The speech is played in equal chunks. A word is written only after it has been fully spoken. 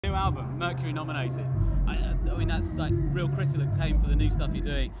album, Mercury nominated. I mean, that's like real critical acclaim for the new stuff you're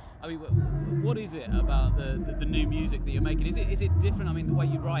doing. I mean, what is it about the new music that you're making? Is it different? I mean, the way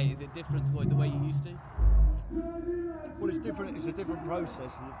you write, is it different to the way you used to? Well, it's different. It's a different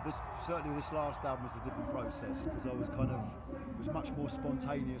process. Certainly, this last album was a different process because I was it was much more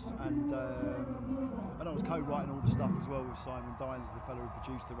spontaneous, and I was co-writing all the stuff as well with Simon Dines, the fellow who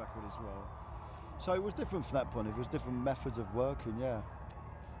produced the record as well. So it was different from that point of view. It was different methods of working, yeah.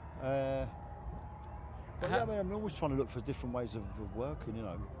 But yeah, I mean, I'm always trying to look for different ways of working, you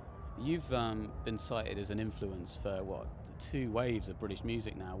know. You've been cited as an influence for what, 2 waves of British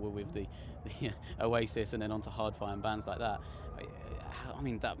music now, with the Oasis and then onto hardfire and bands like that. I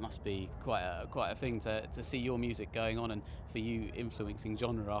mean, that must be quite a thing to see your music going on and for you influencing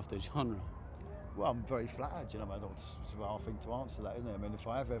genre after genre. Well, I'm very flattered, you know. It's a hard thing to answer that, isn't it? I mean, if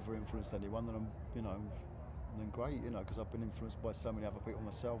I have ever influenced anyone, then I'm, you know, then great, you know, because I've been influenced by so many other people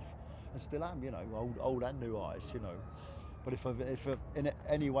myself, and still am, you know, old and new eyes, you know. But if in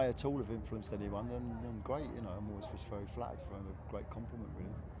any way at all have influenced anyone, then great, you know. I'm always just very flattered for a great compliment,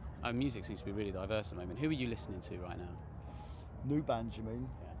 really. Music seems to be really diverse at the moment. Who are you listening to right now? New bands, you mean?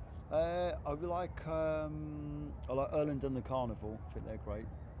 Yeah. I like Erland and the Carnival. I think they're great.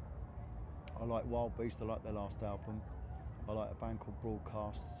 I like Wild Beast. I like their last album. I like a band called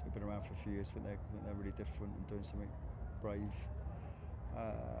Broadcast, who've been around for a few years. I think they're really different and doing something brave.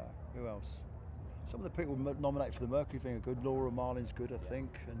 Who else? Some of the people nominated for the Mercury thing are good. Laura Marlin's good, I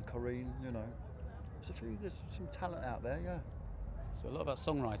think, and Corinne. You know, there's some talent out there. Yeah. So a lot about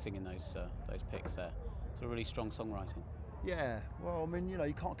songwriting in those picks there. So really strong songwriting. Yeah. Well, I mean, you know,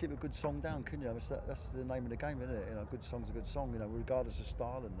 you can't keep a good song down, can you? That's the name of the game, isn't it? You know, a good song's a good song. You know, regardless of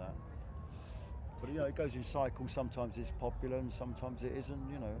style and that. But you know, it goes in cycles. Sometimes it's popular, and sometimes it isn't.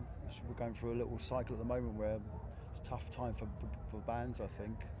 You know, we're going through a little cycle at the moment where it's a tough time for bands, I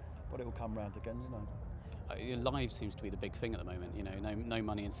think. But it will come round again, you know. Your live seems to be the big thing at the moment. You know, no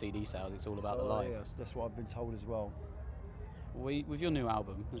money in CD sales. It's all about the live. Yes, that's what I've been told as well. With your new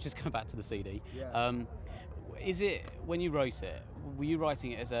album, let's just go back to the CD. Yeah. Is it, when you wrote it, were you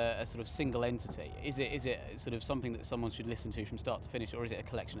writing it as a sort of single entity? Is it sort of something that someone should listen to from start to finish, or is it a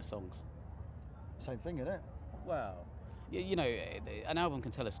collection of songs? Same thing, isn't it? Well, you know, an album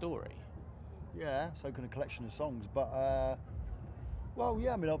can tell a story. Yeah, so can a collection of songs. But, well,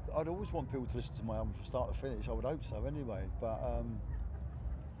 yeah, I mean, I'd always want people to listen to my album from start to finish. I would hope so anyway. But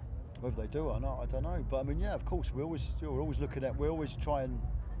whether they do or not, I don't know. But, I mean, yeah, of course, we're always trying,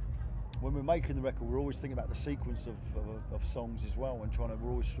 when we're making the record, we're always thinking about the sequence of songs as well, and we're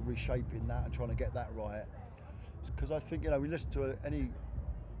always reshaping that and trying to get that right. Because I think, you know, we listen to any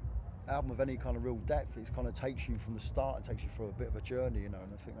album of any kind of real depth, it kind of takes you from the start and takes you through a bit of a journey, you know,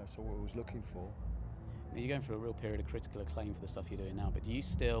 and I think that's what I was looking for. You're going through a real period of critical acclaim for the stuff you're doing now, but do you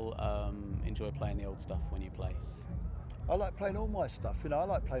still enjoy playing the old stuff when you play? I like playing all my stuff, you know. I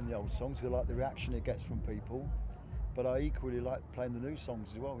like playing the old songs because I like the reaction it gets from people, but I equally like playing the new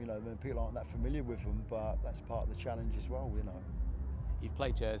songs as well, you know. I mean, people aren't that familiar with them, but that's part of the challenge as well, you know. You've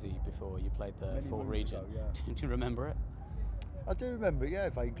played Jersey before, you played the Fort Region. Ago, yeah. Do you remember it? I do remember it, yeah,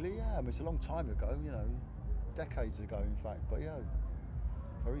 vaguely, yeah. I mean, it's a long time ago, you know, decades ago, in fact. But yeah,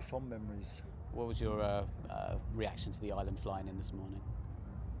 very fond memories. What was your reaction to the island flying in this morning?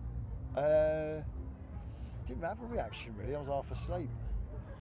 Didn't have a reaction really. I was half asleep.